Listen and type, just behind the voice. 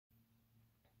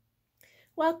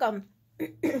Welcome.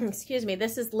 Excuse me.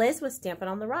 This is Liz with Stampin'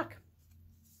 on the Rock.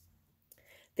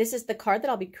 This is the card that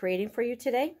I'll be creating for you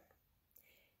today.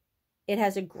 It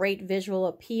has a great visual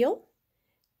appeal,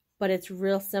 but it's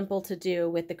real simple to do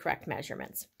with the correct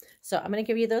measurements. So I'm going to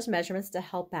give you those measurements to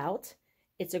help out.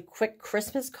 It's a quick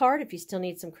Christmas card if you still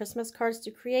need some Christmas cards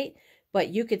to create, but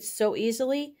you could so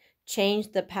easily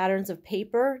change the patterns of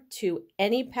paper to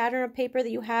any pattern of paper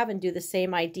that you have and do the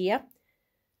same idea.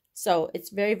 So it's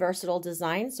very versatile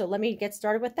design. So let me get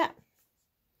started with that.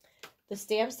 The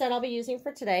stamp set I'll be using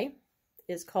for today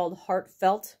is called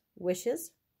Heartfelt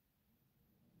Wishes.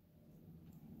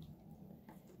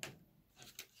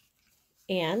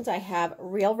 And I have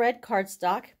real red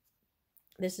cardstock.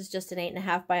 This is just an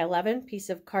 8.5 by 11 piece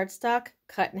of cardstock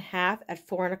cut in half at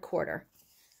 4 1/4.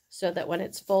 So that when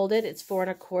it's folded, it's 4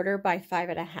 1/4 by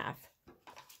 5.5.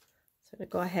 So to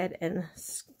go ahead and,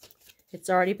 it's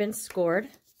already been scored.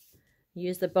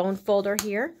 Use the bone folder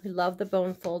here. We love the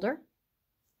bone folder.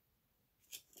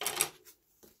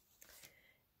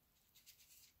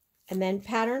 And then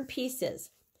pattern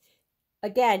pieces.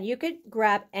 Again, you could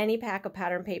grab any pack of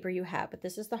pattern paper you have, but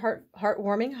this is the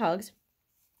heartwarming hugs.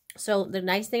 So the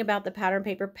nice thing about the pattern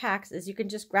paper packs is you can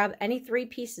just grab any 3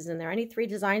 pieces in there, any 3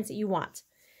 designs that you want.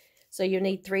 So you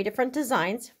need 3 different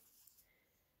designs.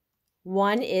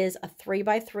 One is a 3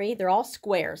 by 3. They're all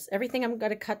squares. Everything I'm going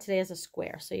to cut today is a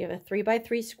square. So you have a 3 by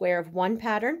 3 square of one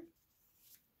pattern,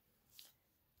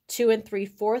 2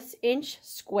 3/4 inch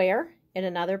square in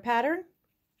another pattern,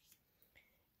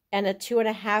 and a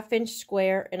 2.5 inch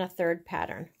square in a third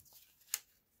pattern.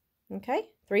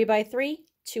 Okay, 3 by 3,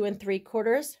 2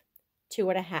 3/4,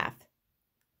 2.5,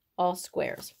 all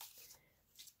squares.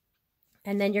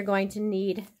 And then you're going to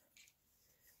need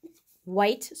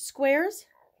white squares,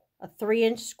 a 3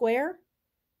 inch square,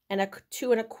 and a 2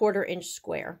 1/4 inch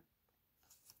square.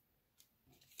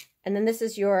 And then this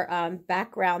is your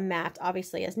background mat,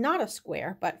 obviously is not a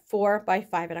square, but 4 by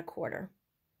 5 1/4.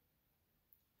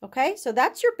 Okay, so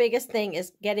that's your biggest thing,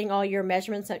 is getting all your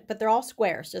measurements, but they're all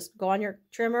squares. Just go on your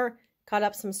trimmer, cut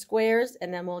up some squares,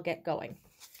 and then we'll get going.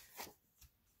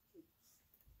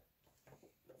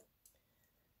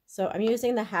 So I'm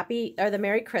using the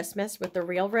Merry Christmas with the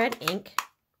real red ink.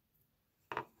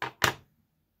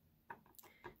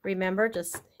 Remember,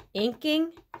 just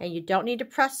inking, and you don't need to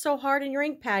press so hard in your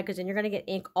ink pad because then you're going to get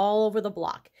ink all over the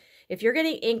block. If you're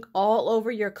getting ink all over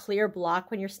your clear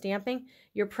block when you're stamping,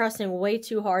 you're pressing way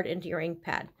too hard into your ink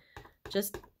pad.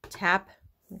 Just tap,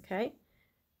 okay?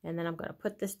 And then I'm going to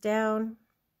put this down.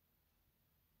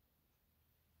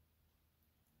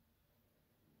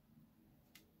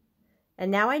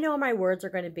 And now I know what my words are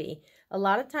going to be. A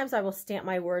lot of times I will stamp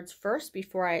my words first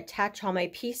before I attach all my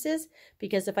pieces,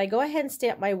 because if I go ahead and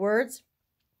stamp my words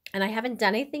and I haven't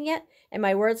done anything yet and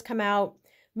my words come out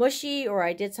mushy, or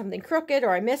I did something crooked,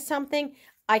 or I missed something,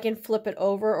 I can flip it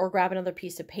over or grab another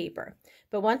piece of paper.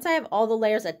 But once I have all the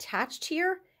layers attached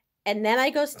here and then I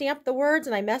go stamp the words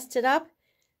and I messed it up,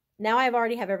 now I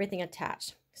already have everything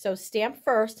attached. So stamp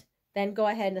first, then go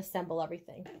ahead and assemble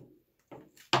everything.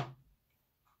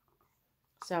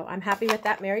 So I'm happy with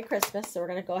that Merry Christmas, so we're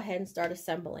going to go ahead and start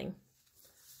assembling.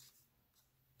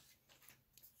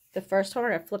 The first one, we're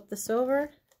going to flip this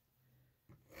over.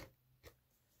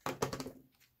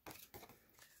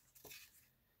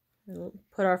 We'll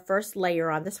put our first layer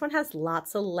on. This one has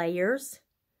lots of layers.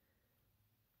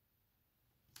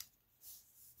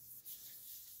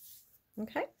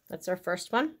 Okay, that's our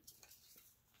first one.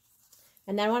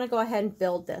 And then I want to go ahead and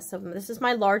build this. So this is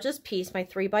my largest piece, my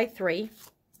 3 by 3.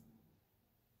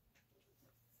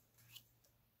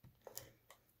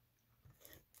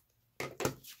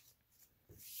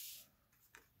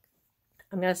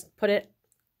 I'm going to put it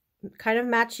kind of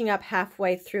matching up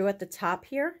halfway through at the top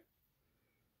here.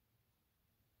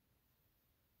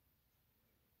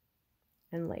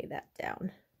 And lay that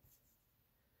down.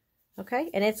 Okay,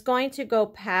 and it's going to go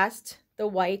past the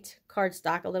white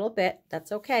cardstock a little bit.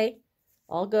 That's okay.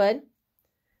 All good.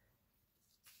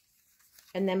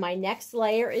 And then my next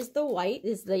layer is the white,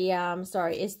 is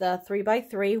the 3 by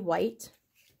 3 white.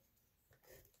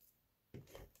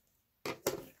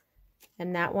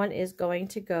 And that one is going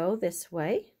to go this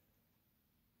way.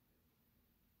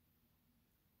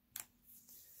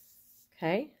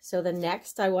 Okay, so the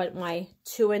next I want my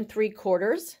 2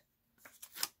 3/4.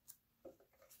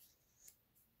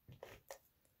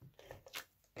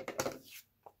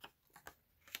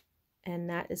 And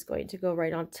that is going to go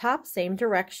right on top, same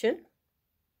direction.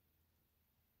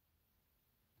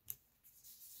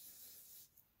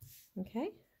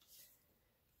 Okay.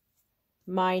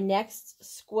 My next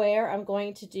square I'm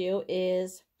going to do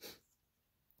is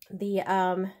the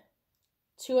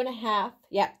 2.5.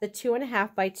 Yep, the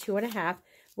 2.5 by 2.5.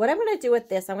 What I'm going to do with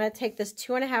this, I'm going to take this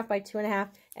 2.5 by 2.5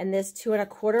 and this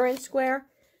 2.25 inch square.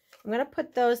 I'm going to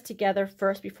put those together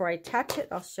first before I attach it.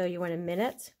 I'll show you in a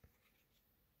minute.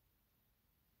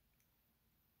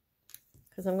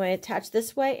 Because I'm going to attach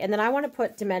this way. And then I want to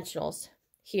put dimensionals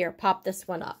here. Pop this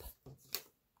one up.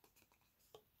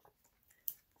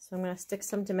 So I'm going to stick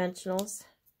some dimensionals.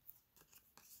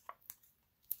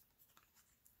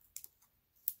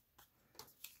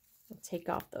 I'll take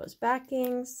off those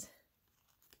backings.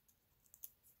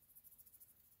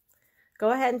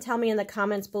 Go ahead and tell me in the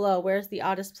comments below, where's the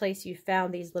oddest place you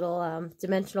found these little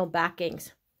dimensional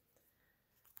backings?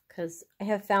 Because I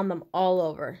have found them all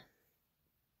over.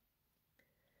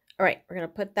 All right, we're going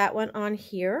to put that one on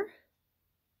here.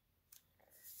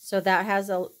 So that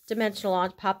has a dimensional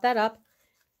on. Pop that up.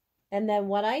 And then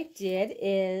what I did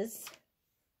is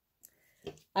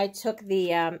I took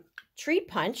the tree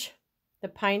punch, the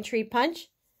pine tree punch,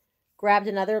 grabbed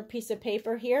another piece of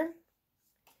paper here.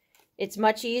 It's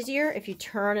much easier if you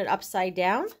turn it upside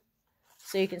down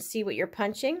so you can see what you're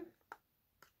punching.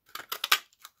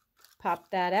 Pop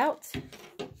that out.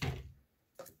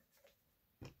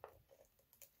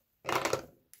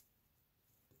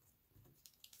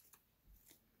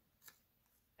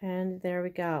 And there we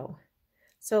go.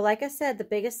 So like I said, the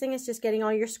biggest thing is just getting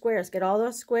all your squares. Get all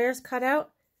those squares cut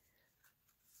out.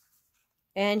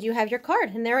 And you have your card.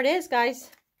 And there it is,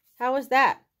 guys. How was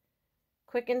that?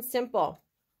 Quick and simple.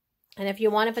 And if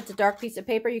you want, if it's a dark piece of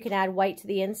paper, you can add white to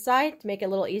the inside to make it a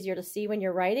little easier to see when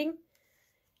you're writing.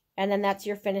 And then that's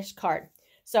your finished card.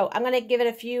 So I'm going to give it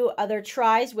a few other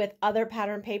tries with other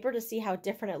pattern paper to see how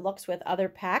different it looks with other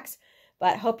packs.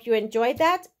 But hope you enjoyed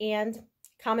that, and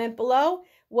comment below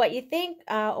what you think.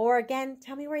 Or again,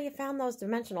 tell me where you found those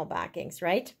dimensional backings,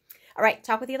 right? All right,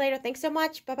 talk with you later. Thanks so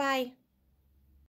much. Bye-bye.